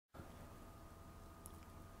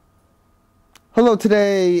Hello,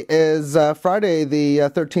 today is Friday, the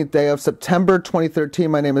 13th day of September 2013.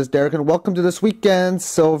 My name is Derek, and welcome to this weekend's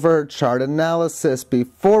silver chart analysis.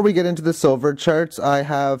 Before we get into the silver charts, I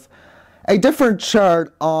have a different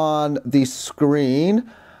chart on the screen,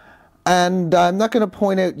 and I'm not going to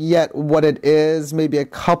point out yet what it is. Maybe a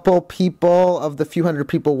couple people of the few hundred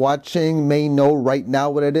people watching may know right now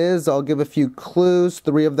what it is. I'll give a few clues.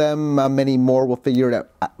 Three of them, many more will figure it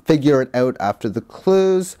out after the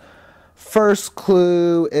clues. First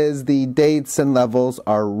clue is the dates and levels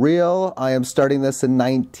are real. I am starting this in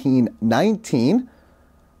 1919,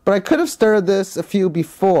 but I could have started this a few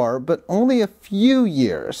before, but only a few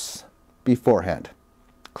years beforehand.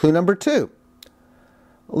 Clue number two.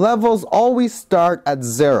 Levels always start at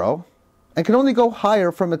 0 and can only go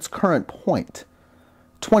higher from its current point.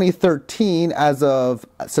 2013, as of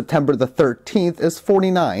September the 13th, is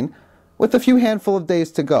 49, with a few handful of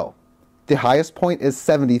days to go. The highest point is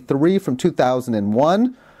 73 from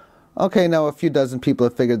 2001. Okay, now a few dozen people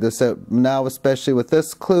have figured this out now, especially with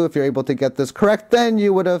this clue. If you're able to get this correct, then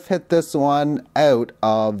you would have hit this one out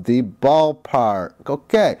of the ballpark.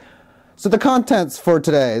 Okay, so the contents for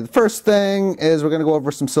today. The first thing is we're going to go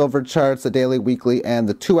over some silver charts, the daily, weekly, and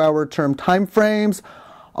the 2-hour term time frames.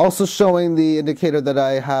 Also showing the indicator that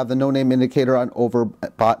I have, the no-name indicator on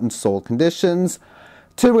overbought and sold conditions.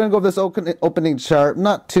 Two, we're going to go over this opening chart,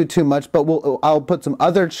 not too much, but I'll put some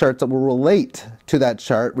other charts that will relate to that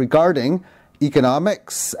chart regarding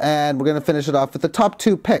economics, and we're going to finish it off with the top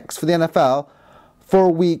 2 picks for the NFL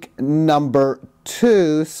for week number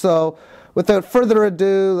 2. So without further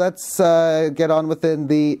ado, let's get on within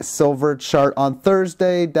the silver chart on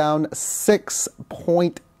Thursday, down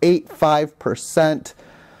 6.85%.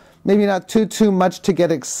 Maybe not too much to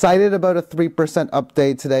get excited about. A 3%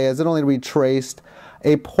 update today, as it only retraced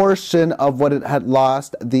a portion of what it had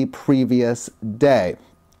lost the previous day.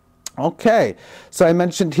 Okay, so I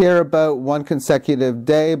mentioned here about one consecutive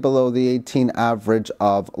day below the 18 average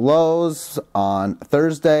of lows on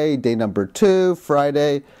Thursday, day number 2,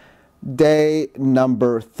 Friday, day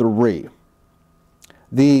number 3.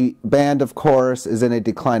 The band, of course, is in a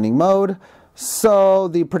declining mode, so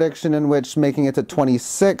the prediction in which making it to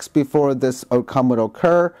 26 before this outcome would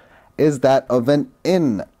occur is that of an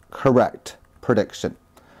incorrect prediction.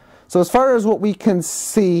 So as far as what we can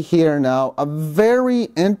see here now, a very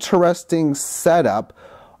interesting setup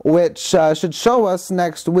which should show us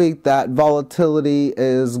next week that volatility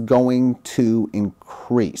is going to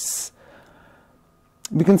increase.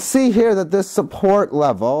 We can see here that this support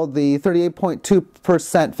level, the 38.2%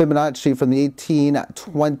 Fibonacci from the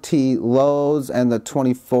 1820 lows and the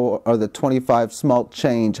 24 or the 25 small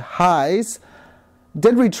change highs,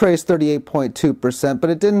 did retrace 38.2%, but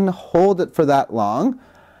it didn't hold it for that long.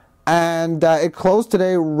 And it closed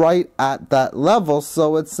today right at that level.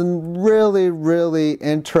 So it's a really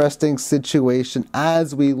interesting situation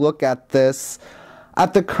as we look at this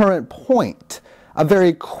at the current point. A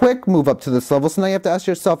very quick move up to this level. So now you have to ask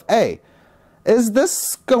yourself, A, is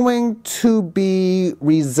this going to be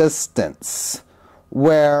resistance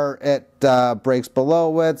where it breaks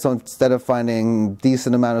below it? So instead of finding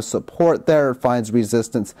decent amount of support there, it finds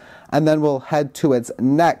resistance, and then we'll head to its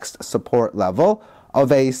next support level of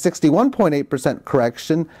a 61.8%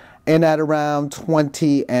 correction and at around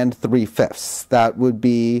 20 3/5. That would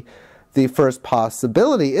be the first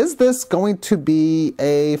possibility. Is this going to be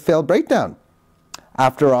a failed breakdown?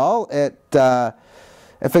 After all, if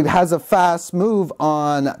it has a fast move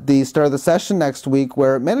on the start of the session next week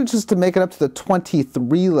where it manages to make it up to the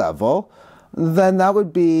 23 level, then that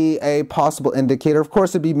would be a possible indicator. Of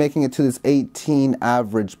course, it'd be making it to this 18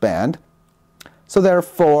 average band. So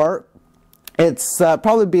therefore, it's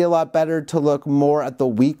probably be a lot better to look more at the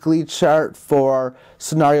weekly chart for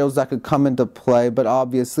scenarios that could come into play. But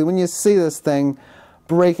obviously, when you see this thing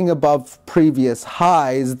breaking above previous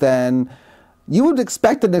highs, then you would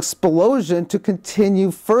expect an explosion to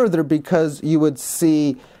continue further, because you would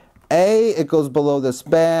see, A, it goes below this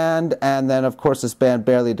band, and then of course this band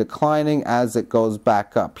barely declining. As it goes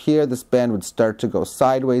back up here, this band would start to go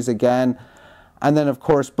sideways again. And then, of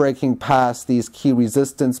course, breaking past these key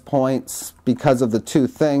resistance points because of the two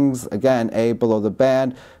things. Again, A, below the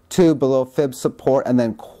band, 2, below fib support, and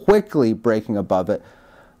then quickly breaking above it.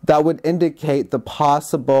 That would indicate the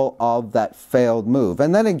possible of that failed move.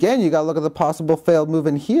 And then again, you got to look at the possible failed move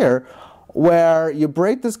in here, where you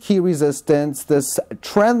break this key resistance. This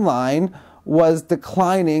trend line was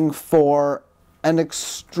declining for an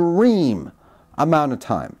extreme amount of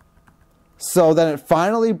time. So then it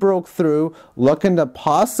finally broke through, looking to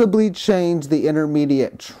possibly change the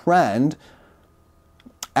intermediate trend.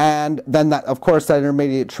 And then that, of course, that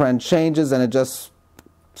intermediate trend changes and it just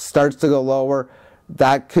starts to go lower,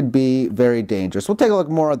 that could be very dangerous. We'll take a look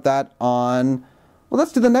more at that on, well,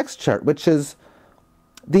 let's do the next chart, which is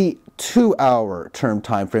the 2-hour term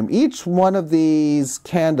time frame. Each one of these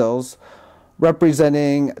candles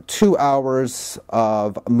representing 2 hours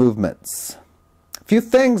of movements. A few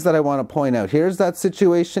things that I want to point out. Here's that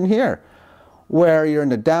situation here where you're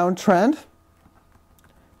in a downtrend.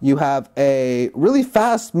 You have a really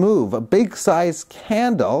fast move, a big size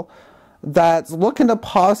candle that's looking to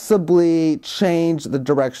possibly change the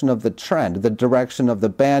direction of the trend. The direction of the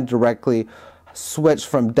band directly switched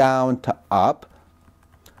from down to up.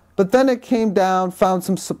 But then it came down, found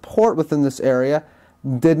some support within this area,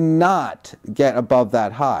 did not get above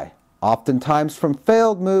that high. Oftentimes from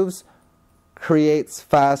failed moves creates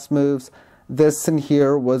fast moves. This in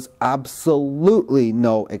here was absolutely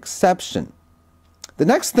no exception. The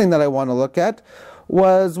next thing that I want to look at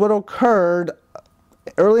was what occurred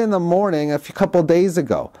early in the morning a couple days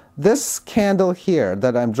ago. This candle here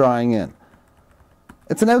that I'm drawing in,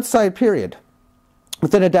 it's an outside period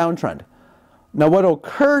within a downtrend. Now what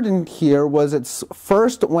occurred in here was it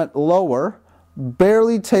first went lower,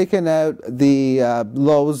 barely taken out the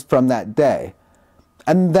lows from that day.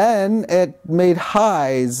 And then it made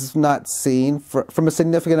highs not seen from a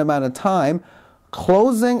significant amount of time,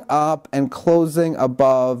 closing up and closing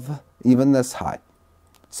above even this high.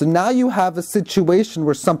 So now you have a situation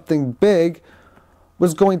where something big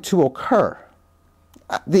was going to occur.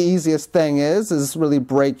 The easiest thing is really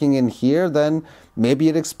breaking in here, then maybe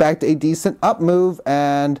you'd expect a decent up move,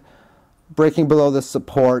 and breaking below the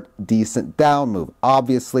support, decent down move.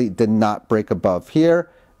 Obviously did not break above here,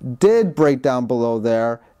 did break down below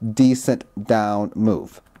there, decent down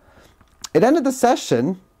move. It ended the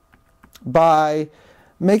session by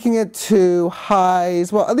making it to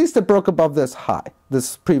highs, well, at least it broke above this high,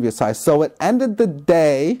 this previous high. So it ended the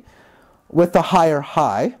day with a higher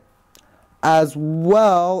high, as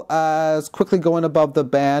well as quickly going above the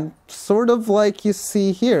band, sort of like you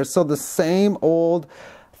see here. So the same old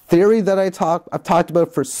theory that I've talked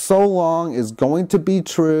about for so long is going to be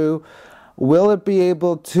true. Will it be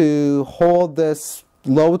able to hold this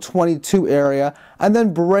low 22 area and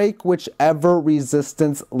then break whichever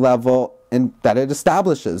resistance level that it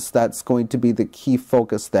establishes? That's going to be the key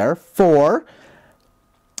focus there for,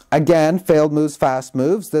 again, failed moves, fast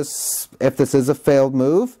moves. If this is a failed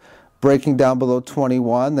move, breaking down below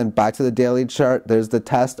 21, then back to the daily chart, there's the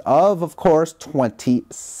test of course,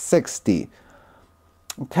 2060.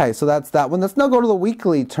 Okay, so that's that one. Let's now go to the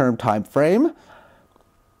weekly term time frame.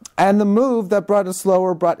 And the move that brought us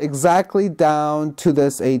lower brought exactly down to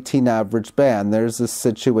this 18 average band. There's this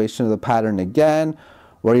situation of the pattern again,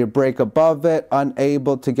 where you break above it,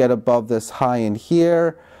 unable to get above this high in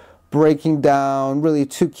here, breaking down really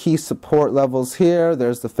two key support levels here.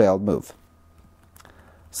 There's the failed move.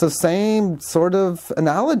 So same sort of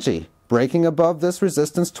analogy, breaking above this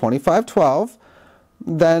resistance 25.12,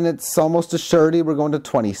 then it's almost a surety we're going to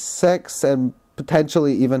 26 and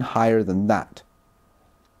potentially even higher than that.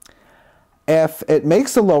 If it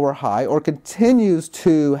makes a lower high or continues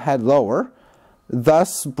to head lower,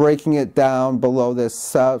 thus breaking it down below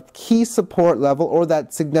this key support level or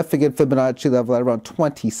that significant Fibonacci level at around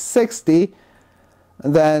 2060,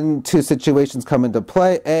 then two situations come into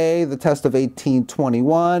play. A, the test of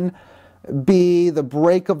 1821. B, the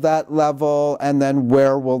break of that level, and then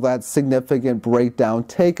where will that significant breakdown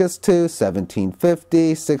take us to? 1750,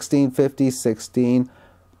 1650, 16,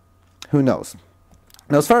 who knows?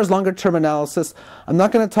 Now, as far as longer term analysis, I'm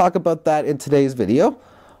not going to talk about that in today's video.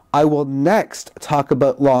 I will next talk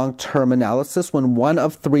about long-term analysis when one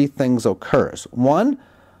of three things occurs. One,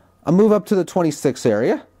 a move up to the 26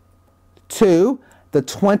 area. Two, the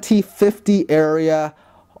 2050 area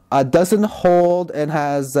doesn't hold and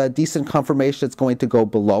has decent confirmation it's going to go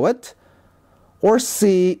below it. Or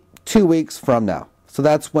C, 2 weeks from now. So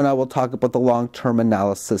that's when I will talk about the long-term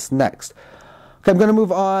analysis next. Okay, I'm going to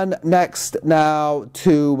move on next now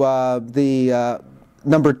to the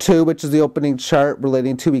number 2, which is the opening chart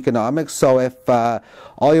relating to economics. So if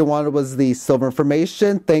all you wanted was the silver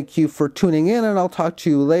information, thank you for tuning in, and I'll talk to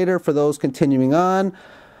you later. For those continuing on,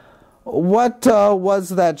 what was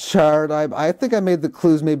that chart? I think I made the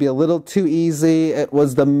clues maybe a little too easy. It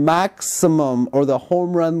was the maximum or the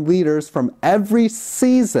home run leaders from every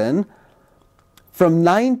season from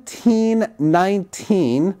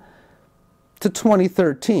 1919 to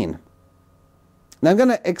 2013. Now I'm going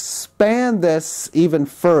to expand this even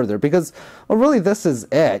further because, well, really this is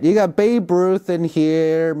it. You got Babe Ruth in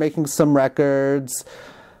here making some records.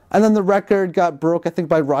 And then the record got broke, I think,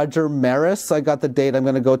 by Roger Maris. I got the date I'm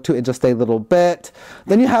going to go to in just a little bit.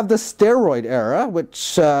 Then you have the steroid era,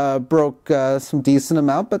 which broke some decent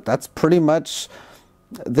amount, but that's pretty much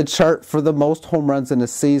the chart for the most home runs in a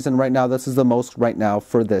season right now. This is the most right now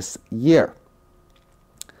for this year.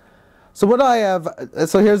 So what I have,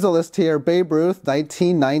 so here's the list here. Babe Ruth,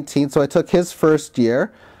 1919. So I took his first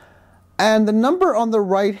year. And the number on the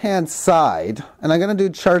right-hand side, and I'm going to do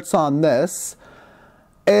charts on this,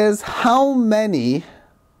 is how many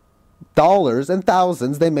dollars and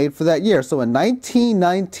thousands they made for that year. So in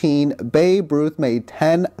 1919, Babe Ruth made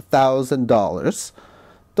 $10,000.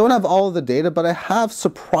 Don't have all of the data, but I have,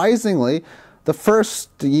 surprisingly, the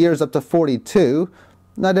first years up to 42,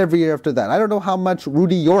 not every year after that. I don't know how much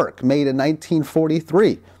Rudy York made in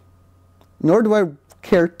 1943, nor do I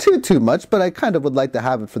care too much, but I kind of would like to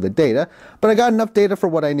have it for the data. But I got enough data for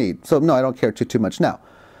what I need, so no, I don't care too much now.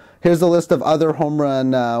 Here's a list of other home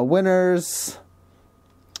run winners.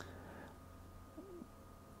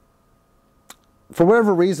 For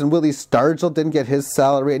whatever reason, Willie Stargell didn't get his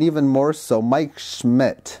salary, and even more so, Mike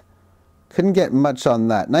Schmidt. Couldn't get much on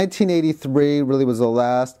that. 1983 really was the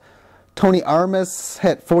last. Tony Armas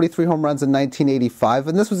hit 43 home runs in 1985,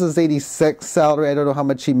 and this was his 86 salary. I don't know how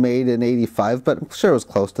much he made in 85, but I'm sure it was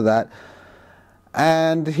close to that.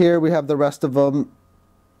 And here we have the rest of them.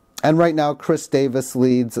 And right now, Chris Davis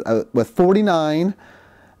leads with 49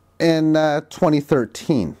 in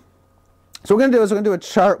 2013. So what we're going to do is we're going to do a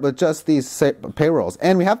chart with just these payrolls.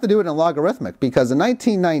 And we have to do it in logarithmic because in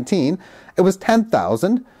 1919, it was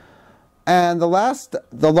 10,000. And the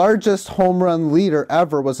largest home run leader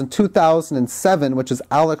ever was in 2007, which is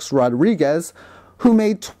Alex Rodriguez, who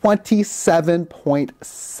made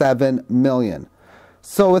 $27.7 million.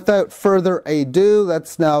 So without further ado,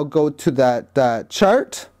 let's now go to that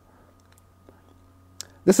chart.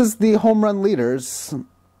 This is the home run leaders,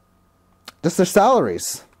 just their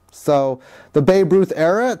salaries. So the Babe Ruth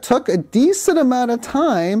era took a decent amount of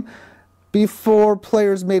time before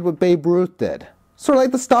players made what Babe Ruth did. Sort of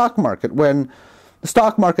like the stock market. When the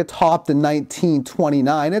stock market topped in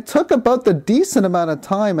 1929, it took about the decent amount of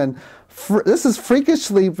time, and this is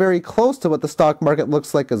freakishly very close to what the stock market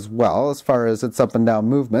looks like as well, as far as its up and down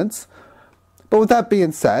movements. But with that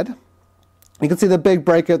being said, you can see the big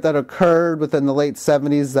breakout that occurred within the late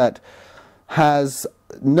 70s that has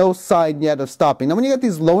no sign yet of stopping. Now, when you get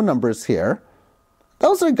these low numbers here,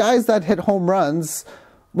 those are guys that hit home runs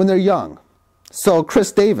when they're young. So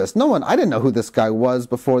Chris Davis, I didn't know who this guy was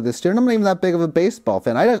before this year, and I'm not even that big of a baseball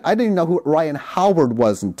fan. I didn't even know who Ryan Howard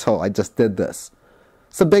was until I just did this.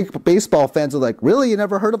 Some big baseball fans are like, really? You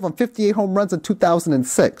never heard of him? 58 home runs in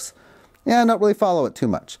 2006. Yeah, not really follow it too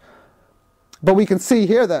much. But we can see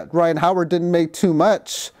here that Ryan Howard didn't make too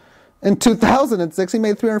much. In 2006, he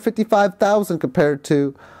made $355,000 compared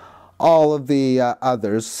to all of the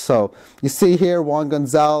others. So you see here, Juan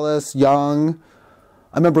Gonzalez, Young.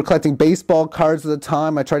 I remember collecting baseball cards at the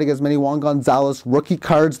time. I tried to get as many Juan Gonzalez rookie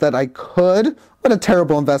cards that I could. What a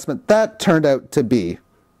terrible investment that turned out to be.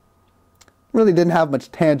 Really didn't have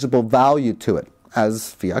much tangible value to it,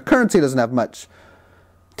 as fiat currency doesn't have much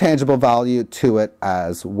tangible value to it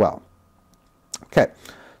as well. Okay,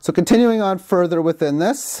 so continuing on further within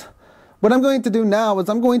this, what I'm going to do now is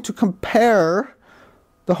I'm going to compare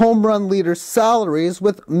the home run leaders' salaries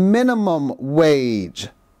with minimum wage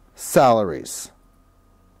salaries.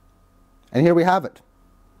 And here we have it.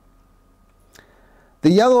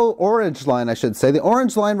 The yellow-orange line, I should say, the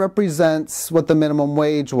orange line represents what the minimum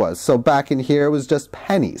wage was. So back in here, it was just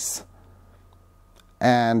pennies.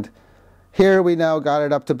 And here we now got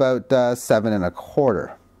it up to about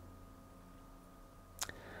 7.25.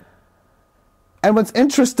 And what's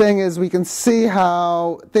interesting is we can see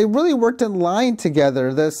how they really worked in line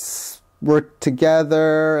together. This worked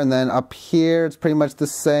together, and then up here it's pretty much the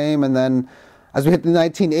same. And then as we hit the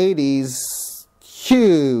 1980s,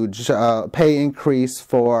 huge pay increase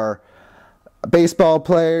for baseball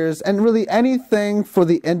players and really anything for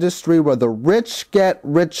the industry where the rich get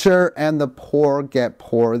richer and the poor get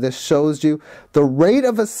poorer. This shows you the rate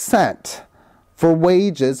of ascent for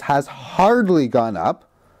wages has hardly gone up.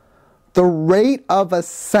 The rate of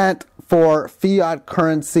ascent for fiat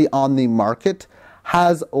currency on the market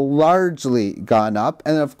has largely gone up.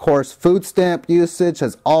 And of course, food stamp usage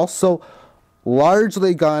has also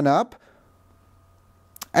largely gone up.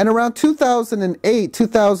 And around 2008,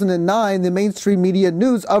 2009, the mainstream media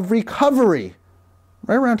news of recovery,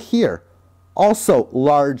 right around here, also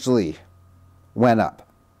largely went up.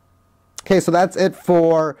 Okay, so that's it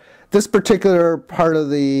for this particular part of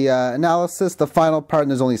the analysis. The final part,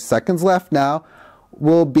 and there's only seconds left now.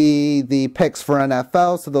 will be the picks for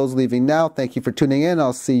NFL. So those leaving now, thank you for tuning in.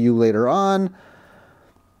 I'll see you later on.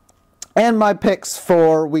 And my picks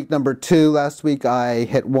for week number 2. Last week I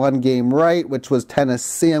hit one game right, which was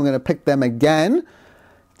Tennessee. I'm going to pick them again,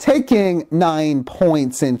 taking 9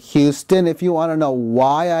 points in Houston. If you want to know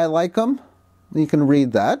why I like them, you can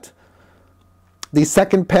read that. The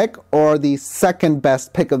second pick, or the second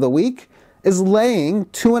best pick of the week, is laying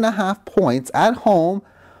 2.5 points at home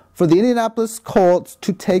for the Indianapolis Colts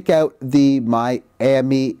to take out the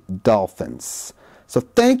Miami Dolphins. So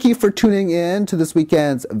thank you for tuning in to this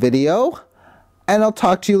weekend's video, and I'll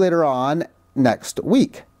talk to you later on next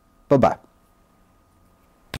week. Bye-bye.